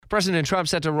President Trump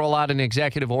set to roll out an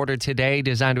executive order today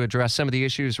designed to address some of the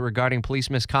issues regarding police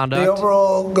misconduct. The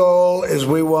overall goal is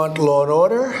we want law and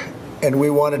order, and we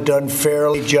want it done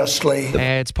fairly, justly.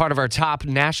 It's part of our top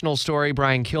national story.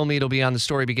 Brian Kilmeade will be on the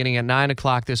story beginning at 9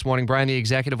 o'clock this morning. Brian, the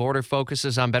executive order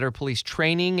focuses on better police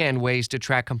training and ways to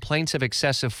track complaints of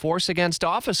excessive force against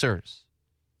officers.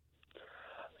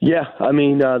 Yeah, I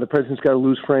mean, the president's got a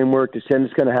loose framework. The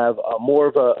Senate's going to have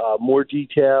more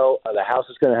detail. The House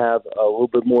is going to have a little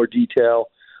bit more detail.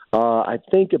 I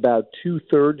think about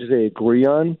 2/3 they agree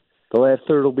on. The last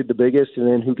third will be the biggest, and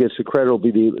then who gets the credit will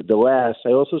be the last. I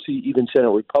also see even Senate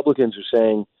Republicans are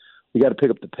saying we got to pick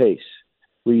up the pace.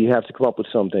 We have to come up with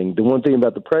something. The one thing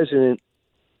about the president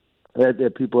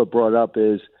that people have brought up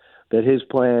is that his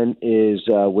plan is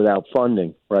without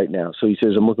funding right now. So he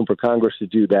says, I'm looking for Congress to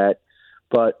do that.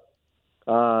 But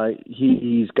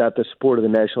he's got the support of the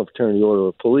National Fraternity Order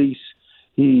of Police.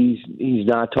 He's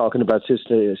not talking about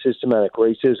systematic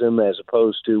racism as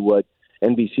opposed to what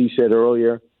NBC said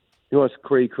earlier. He wants to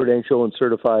create credential and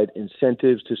certified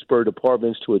incentives to spur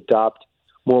departments to adopt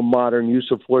more modern use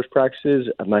of force practices.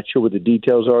 I'm not sure what the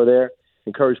details are there.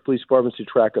 Encourage police departments to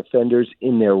track offenders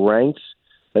in their ranks.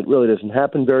 That really doesn't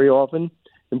happen very often.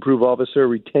 Improve officer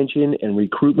retention and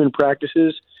recruitment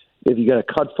practices. If you're going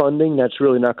to cut funding, that's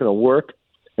really not going to work.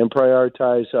 And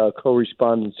prioritize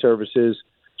co-respondent services,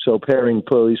 so pairing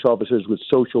police officers with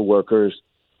social workers.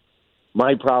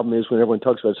 My problem is when everyone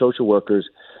talks about social workers,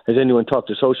 has anyone talked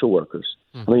to social workers?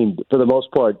 I mean, for the most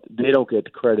part, they don't get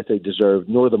the credit they deserve,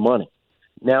 nor the money.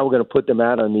 Now we're going to put them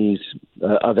out on these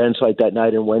events like that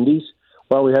night in Wendy's.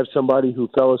 Well, we have somebody who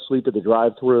fell asleep at the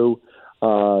drive-thru.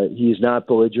 He is not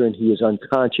belligerent. He is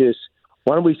unconscious.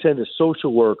 Why don't we send a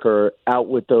social worker out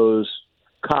with those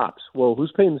cops? Well,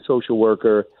 who's paying the social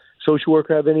worker? Social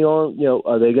worker have any,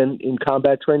 are they in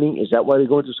combat training? Is that why they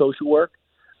go into social work?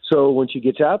 So when she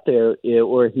gets out there,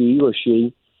 or he or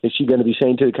she, is she going to be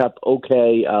saying to the cop,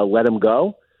 okay, let him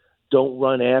go? Don't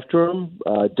run after him.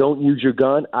 Don't use your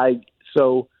gun.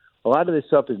 So a lot of this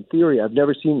stuff in theory I've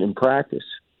never seen in practice.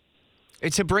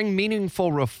 It's to bring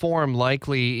meaningful reform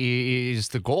likely is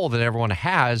the goal that everyone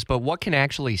has, but what can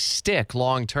actually stick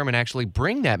long-term and actually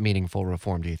bring that meaningful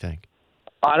reform, do you think?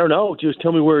 I don't know. Just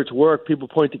tell me where it's worked. People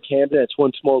point to Camden. It's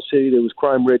one small city that was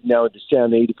crime-ridden. Now it's down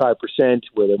to 85%,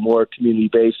 where they're more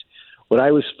community-based.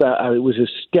 I was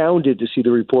astounded to see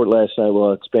the report last night,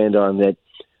 we'll expand on that.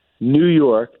 New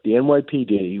York, the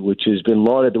NYPD, which has been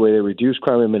lauded the way they reduce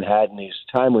crime in Manhattan, is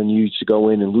a time when you used to go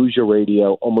in and lose your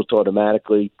radio almost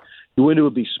automatically. The window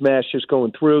would be smashed just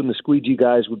going through, and the squeegee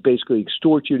guys would basically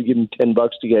extort you to give them $10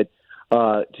 to get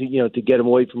to get them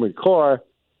away from your car.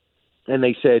 And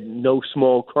they said no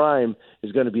small crime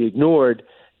is going to be ignored,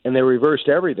 and they reversed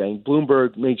everything.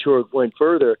 Bloomberg made sure it went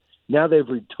further. Now they've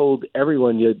told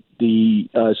everyone the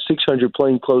 600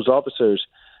 plainclothes officers,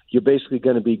 you're basically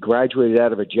going to be graduated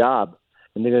out of a job,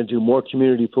 and they're going to do more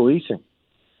community policing.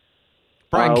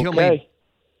 Brian Kilmeade.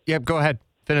 Yep, go ahead.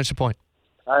 Finish the point.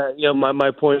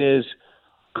 My point is,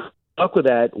 luck with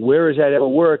that. Where has that ever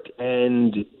worked?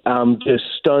 And I'm just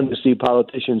stunned to see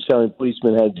politicians telling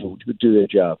policemen how to do their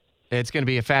job. It's going to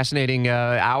be a fascinating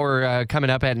hour coming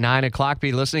up at 9 o'clock.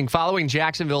 Be listening following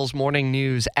Jacksonville's morning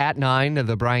news at 9 of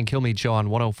the Brian Kilmeade Show on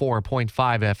 104.5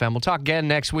 FM. We'll talk again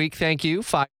next week. Thank you.